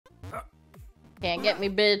Can't get me,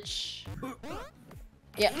 bitch.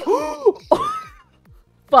 Yeah.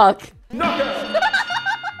 Fuck.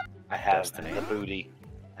 I have the booty.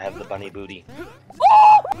 I have the bunny booty.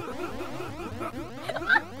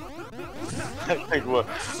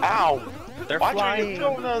 Ow! They're Why flying. are you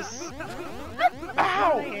throwing us?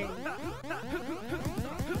 Ow!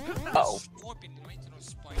 Uh-oh.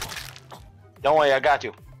 Don't worry, I got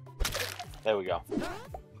you. There we go.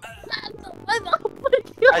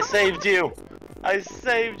 I saved you! I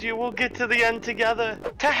saved you! We'll get to the end together!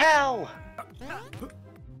 To hell!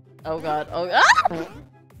 Oh god, oh god!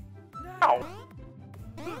 Ow!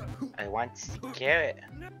 I want to carrot.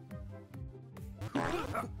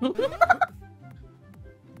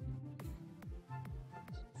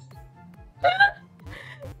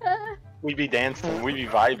 We be dancing, we be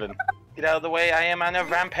vibing. Get out of the way, I am on a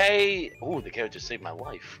rampage! Ooh, the carrot just saved my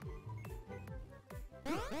life.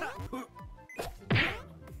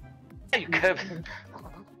 You could.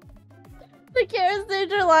 The carrot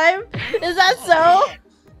saved your life? Is that so?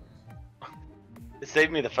 It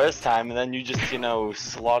saved me the first time, and then you just, you know,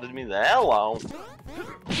 slaughtered me the hell out.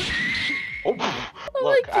 Oh,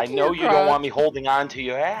 look, I know you don't want me holding on to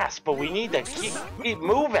your ass, but we need to keep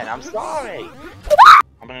moving. I'm sorry.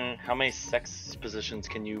 How many sex positions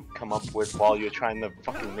can you come up with while you're trying to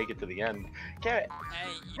fucking make it to the end? Carrot. Hey,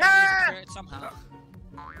 you use the carrot somehow.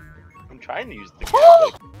 I'm trying to use the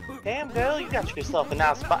carrot. Damn, girl, you got yourself a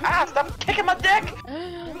nice spot. Ah, stop kicking my dick!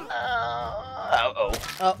 Uh-oh.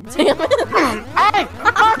 Oh, damn it. Hey!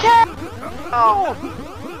 My carrot! Oh,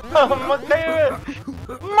 my carrot!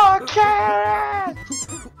 My carrot!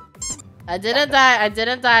 I didn't die, I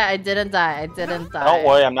didn't die, I didn't die, I didn't die. Don't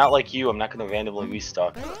worry, I'm not like you. I'm not gonna randomly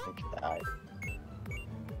restart. I think you died.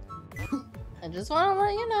 I just wanna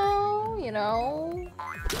let you know.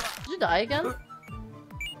 Did you die again?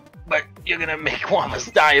 But you're gonna make one of us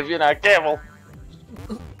die if you're not careful.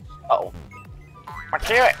 Uh-oh. My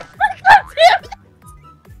carrot!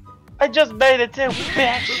 I just made it too,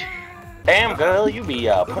 bitch! Damn, girl, you be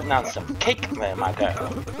putting on some cake there, my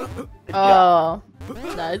girl. Good job.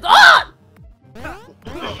 Nice. Ah!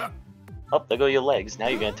 Oh, there go your legs. Now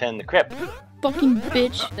you're gonna turn the crib. Fucking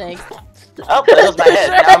bitch. Thanks. Oh, there goes my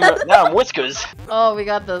head. Now I'm whiskers. Oh, we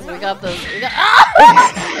got this, we got this. We got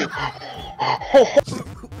ah!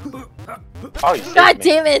 Oh, you saved God me.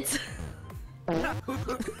 damn it! Damn.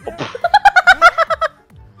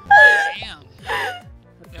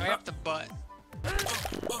 Right up the butt.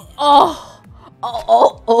 Oh!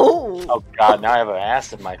 Oh! Oh god, now I have an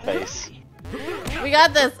ass in my face. We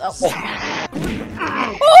got this! Oh.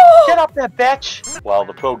 Get up there, bitch! Well,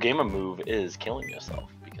 the pro gamer move is killing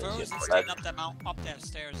yourself. Because you have Getting up that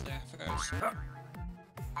stairs there first.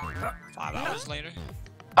 5 hours later.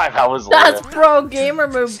 5 hours later. That's pro gamer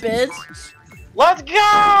move, bitch! Let's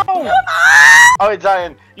go! Alright,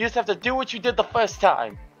 Zion, you just have to do what you did the first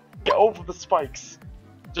time. Get over the spikes.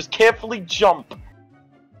 Just carefully jump.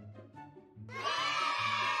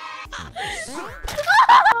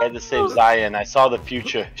 I had to save Zion. I saw the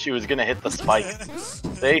future. She was gonna hit the spike.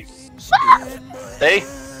 See? See?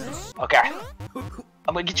 Okay.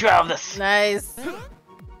 I'm gonna get you out of this. Nice.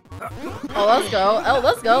 Oh, let's go. Oh,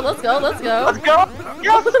 let's go. Let's go. Let's go. Let's go.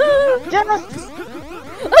 Yes. Yes.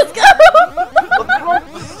 Let's go.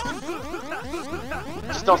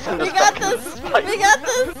 Just don't send us We got back in the this. spike. We got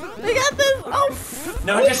this. We got this. Oh.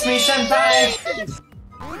 No, just me, senpai!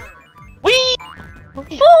 Wee!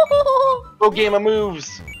 Pro gamer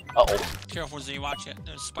moves. Uh-oh. Careful, Z, watch it.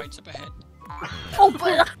 There's spikes up ahead. Oh,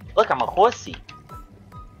 but Look, I'm a horsey.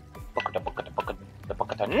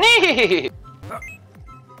 Nee!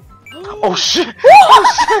 Oh shit! Oh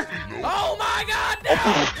shit! Oh my god!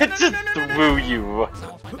 Oh, it just threw you. Now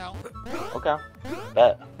we'll find out. Okay.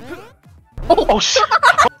 Bet. Oh shit!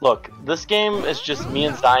 Look, this game is just me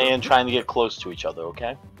and Zion trying to get close to each other,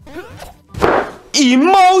 okay?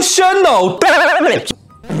 Emotional damage!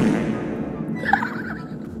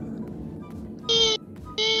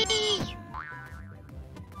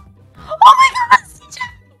 oh my god, CJ!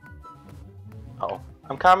 Uh-oh.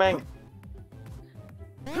 I'm coming.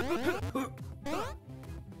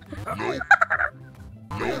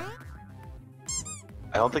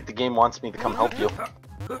 I don't think the game wants me to come help you.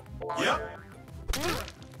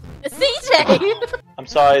 CJ! I'm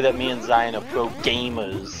sorry that me and Zion are pro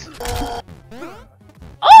gamers.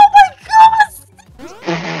 Oh my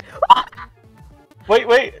god! Wait,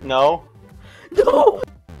 wait, no. No!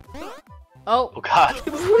 Oh. Oh god.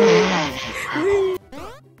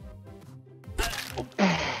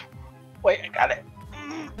 Wait, I got it.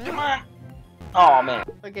 Come on. Oh man.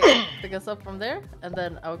 Okay, pick us up from there, and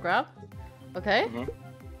then I'll grab. Okay.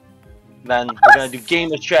 Then we're gonna do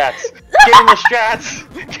gamer strats. Gamer strats.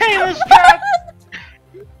 Gamer strats.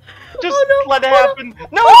 Just let it happen.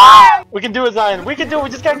 No! We can do it, Zion. We can do it. We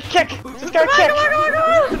just gotta kick. Just gotta kick.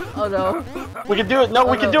 Oh no. We can do it. No,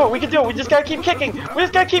 we can do it. We can do it. We just gotta keep kicking. We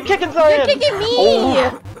just gotta keep kicking, Zion. You're kicking me!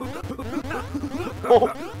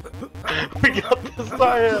 Oh. We got this,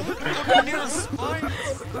 Zion.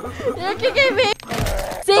 You're kicking me!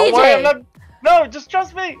 Don't worry, I'm CJ! not... No, just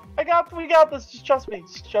trust me. We got this. Just trust me.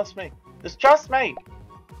 Just trust me. Just trust me.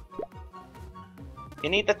 You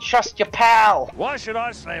need to trust your pal. Why should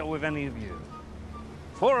I sail with any of you?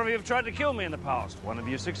 4 of you have tried to kill me in the past. 1 of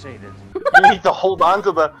you succeeded. You need to hold on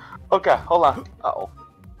to the... Okay, hold on. Uh-oh.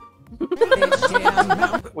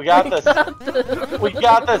 We got this. We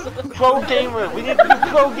got this. Pro gamer. We need to do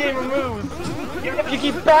pro gamer moves. Even if you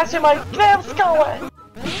keep bashing my damn skull in.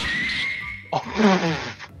 Oh.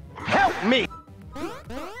 Help me!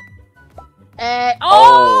 Oh!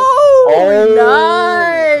 Oh. Nice!